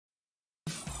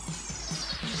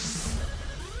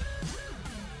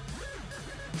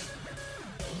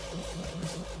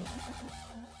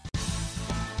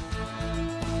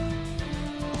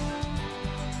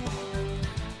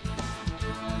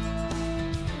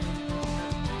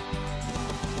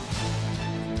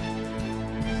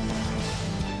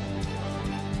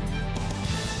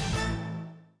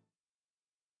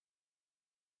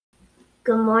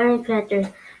Good morning, Panthers.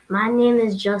 My name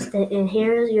is Justin, and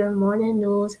here is your morning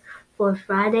news for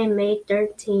Friday,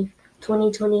 May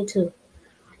 13th, 2022.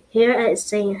 Here at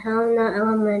St. Helena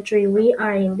Elementary, we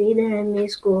are a leader in middle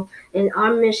school, and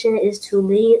our mission is to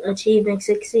lead, achieve, and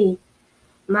succeed.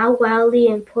 My wildly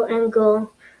important goal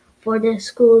for this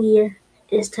school year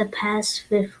is to pass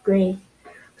fifth grade.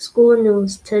 School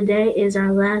news: today is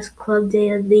our last club day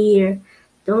of the year.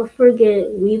 Don't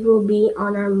forget, we will be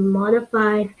on our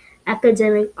modified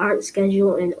academic art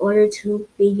schedule in order to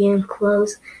begin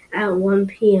clubs at 1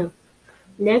 p.m.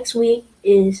 Next week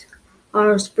is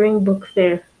our spring book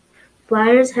fair.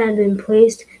 Flyers have been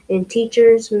placed in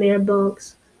teachers'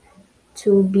 mailbox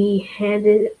to be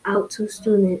handed out to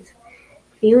students.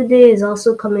 Field Day is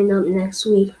also coming up next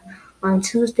week on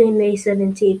Tuesday, May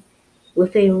 17th,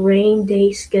 with a rain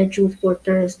date scheduled for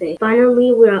Thursday.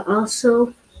 Finally, we will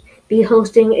also be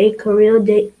hosting a career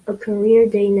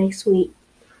day next week.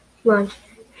 Lunch.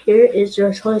 Here is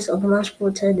your choice of lunch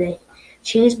for today.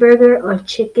 Cheeseburger or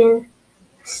chicken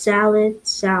salad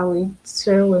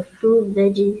served with fruit,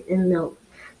 veggies, and milk.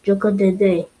 Joke of the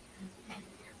day.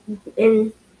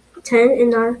 In 10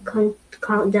 in our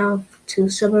countdown to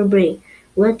summer break.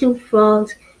 What do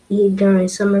frogs eat during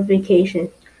summer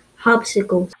vacation?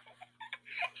 Hopsicles.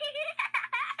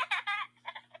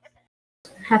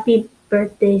 Happy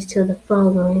birthdays to the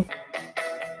following.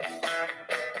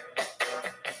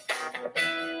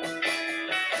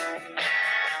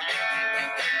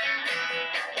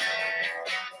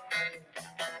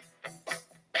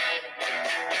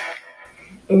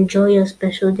 Enjoy your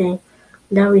special day.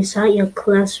 Now recite your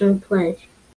classroom pledge.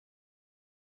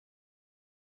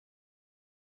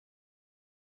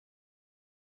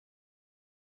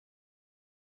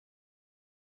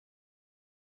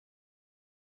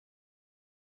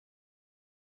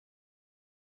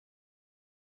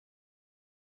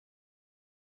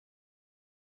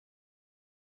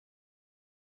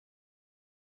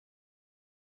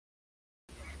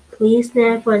 Please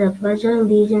stand for the Pledge of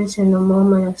Allegiance in a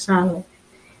moment of silence.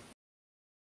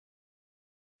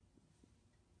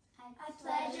 I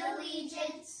pledge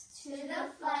allegiance to the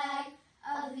flag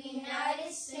of the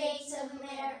United States of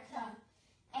America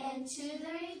and to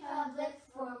the republic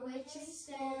for which it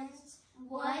stands,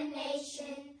 one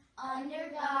nation,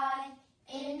 under God,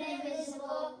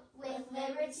 indivisible, with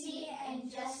liberty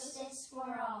and justice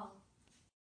for all.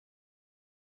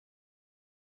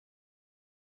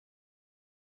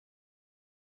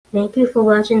 Thank you for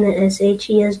watching the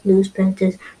SHES Blues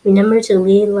Panthers. Remember to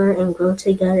lead, learn, and grow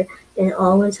together, and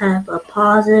always have a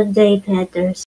positive day, Panthers.